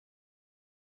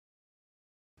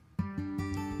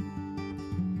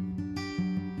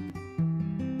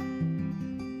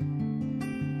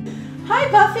Hi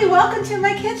Buffy, welcome to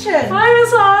my kitchen. Hi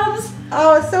Miss Hobbs.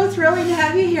 Oh, it's so thrilling to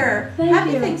have you here.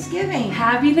 Happy Thanksgiving.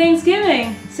 Happy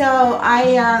Thanksgiving. So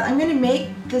I'm going to make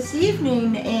this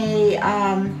evening a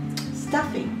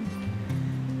stuffing,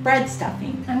 bread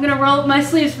stuffing. I'm going to roll up my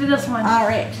sleeves for this one. All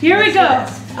right. Here we go.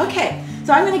 Okay,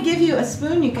 so I'm going to give you a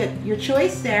spoon. You get your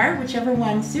choice there, whichever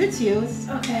one suits you.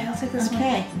 Okay, I'll take this one.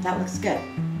 Okay, that looks good.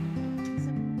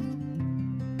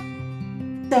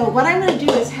 So what I'm going to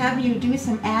do is have you do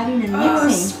some adding and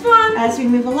mixing as we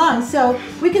move along. So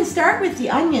we can start with the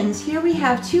onions. Here we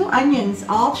have 2 onions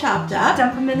all chopped up.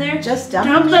 Dump them in there? Just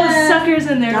dump those suckers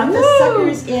in there. Dump the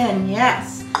suckers in,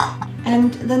 yes.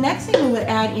 And the next thing we would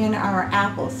add in are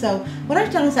apples. So what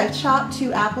I've done is I've chopped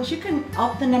 2 apples. You can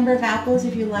up the number of apples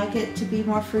if you like it to be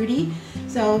more fruity.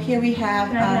 So here we have...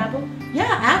 Can I have an apple?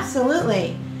 Yeah,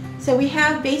 absolutely. So we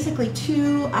have basically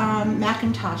 2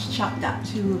 Macintosh chopped up,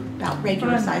 2 about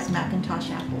regular sized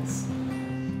Macintosh apples.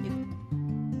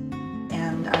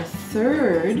 And our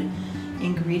third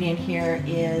ingredient here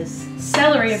is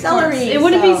celery, of celery. Course. It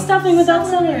wouldn't be stuffing without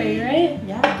celery, right?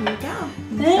 Yeah, here you go.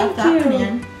 Thank stuff that you. one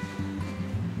in.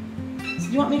 So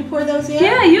do you want me to pour those in?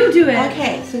 Yeah, you do it.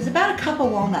 Okay, so there's about a cup of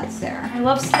walnuts there. I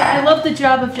love the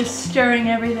job of just stirring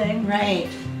everything. Right.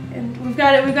 And we've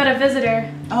got a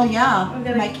visitor. Oh yeah,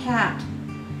 my cat.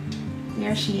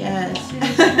 There she is.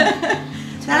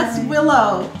 That's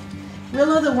Willow.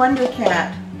 Willow the Wonder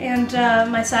Cat. And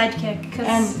my sidekick.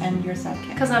 And your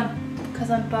sidekick. Cause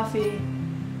I'm Buffy.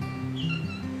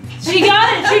 She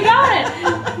got it. She got it.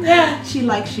 Yeah. She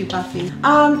likes you, Buffy.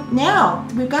 Now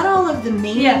we've got all of the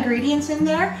main ingredients in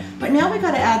there, but now we've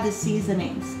got to add the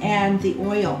seasonings and the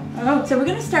oil. Oh. So we're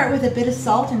going to start with a bit of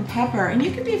salt and pepper, and you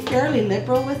can be fairly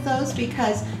liberal with those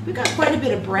because we've got quite a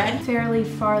bit of bread. Fairly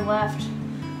far left.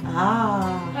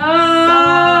 Salt.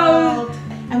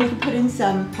 And we can put in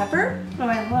some pepper. Oh,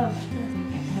 I love. I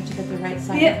have to get the right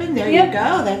side open. There you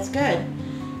go. That's good.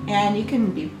 And you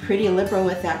can be pretty liberal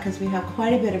with that because we have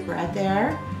quite a bit of bread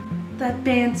there. That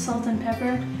band, Salt and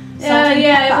Pepper.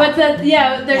 Pepper.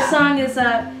 Their song is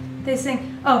they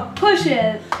sing, oh, push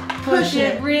it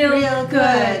real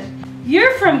good.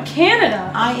 You're from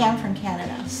Canada. I am from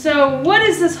Canada. So what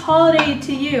is this holiday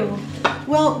to you?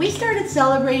 Well, we started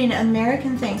celebrating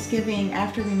American Thanksgiving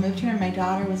after we moved here and my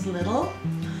daughter was little.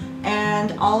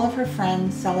 And all of her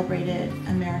friends celebrated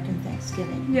American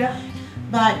Thanksgiving. Yeah.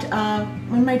 But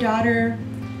when my daughter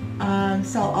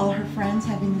saw all her friends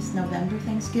having this November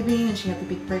Thanksgiving and she had the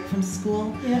big break from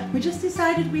school, we just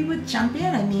decided we would jump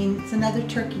in. I mean, it's another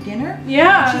turkey dinner.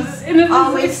 Yeah. Which is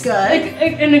always good.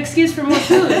 An excuse for more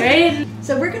food, right?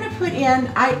 So we're going to put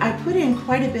in, I put in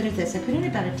quite a bit of this. I put in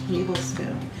about a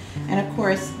tablespoon. And of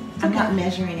course, I'm not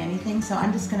measuring anything, so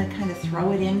I'm just going to kind of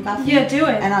throw it in, Buffy. Yeah, do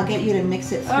it. And I'll get you to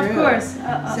mix it through. Of course.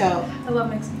 I love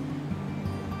mixing.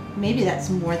 Maybe that's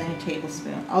more than a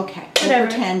tablespoon. Okay, whatever. We'll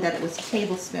pretend that it was a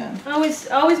tablespoon. Always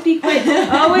be quick.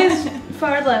 Always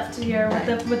far left here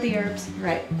with the herbs.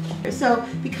 Right. So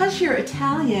because you're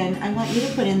Italian, I want you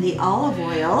to put in the olive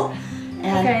oil.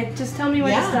 And okay, just tell me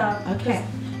when to stop. Okay.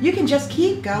 You can just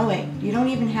keep going. You don't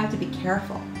even have to be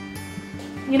careful.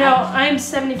 You know, I'm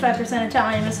 75%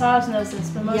 Italian. Miss Hobbs knows this,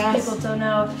 but most people don't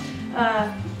know.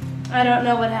 I don't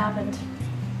know what happened.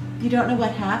 You don't know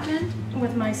what happened?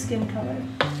 With my skin color.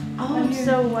 Oh, I'm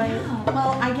so white. Yeah.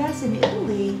 Well, I guess in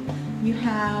Italy, you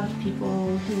have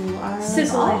people who are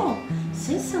Sicily. Oh,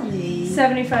 Sicily.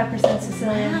 75%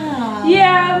 Sicilian. Wow.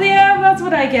 Yeah, that's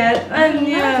what I get. And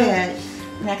love it.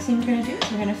 Next thing we're going to do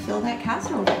is we're going to fill that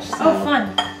casserole dish. So oh,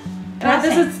 fun.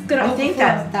 This is gonna I think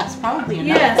that's probably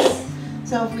enough. Yes.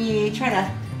 So if we try to...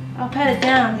 I'll pat it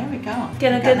down. There we go.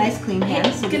 Get a good, nice clean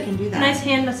hands so we can do that. Nice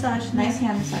hand massage. Nice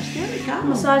hand massage. There we go.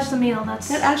 Massage the meal.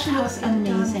 That actually looks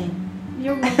amazing.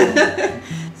 You're welcome.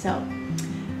 So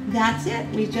that's it.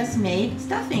 We just made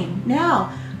stuffing.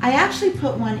 Now, I actually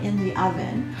put one in the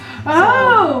oven.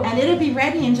 Oh! And it'll be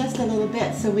ready in just a little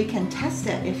bit so we can test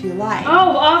it if you like.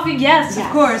 Oh, yes, of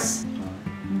course.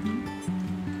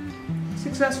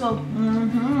 Successful.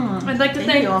 I'd like to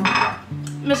thank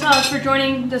Miss Hobbs for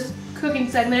joining this cooking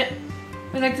segment.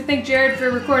 I'd like to thank Jared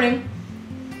for recording.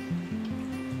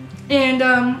 And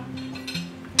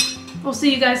we'll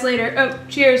see you guys later. Oh,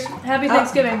 cheers. Happy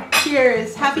Thanksgiving.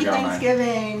 Cheers. Happy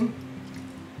Thanksgiving.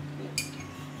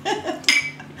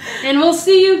 And we'll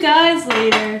see you guys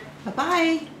later.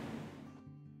 Bye-bye.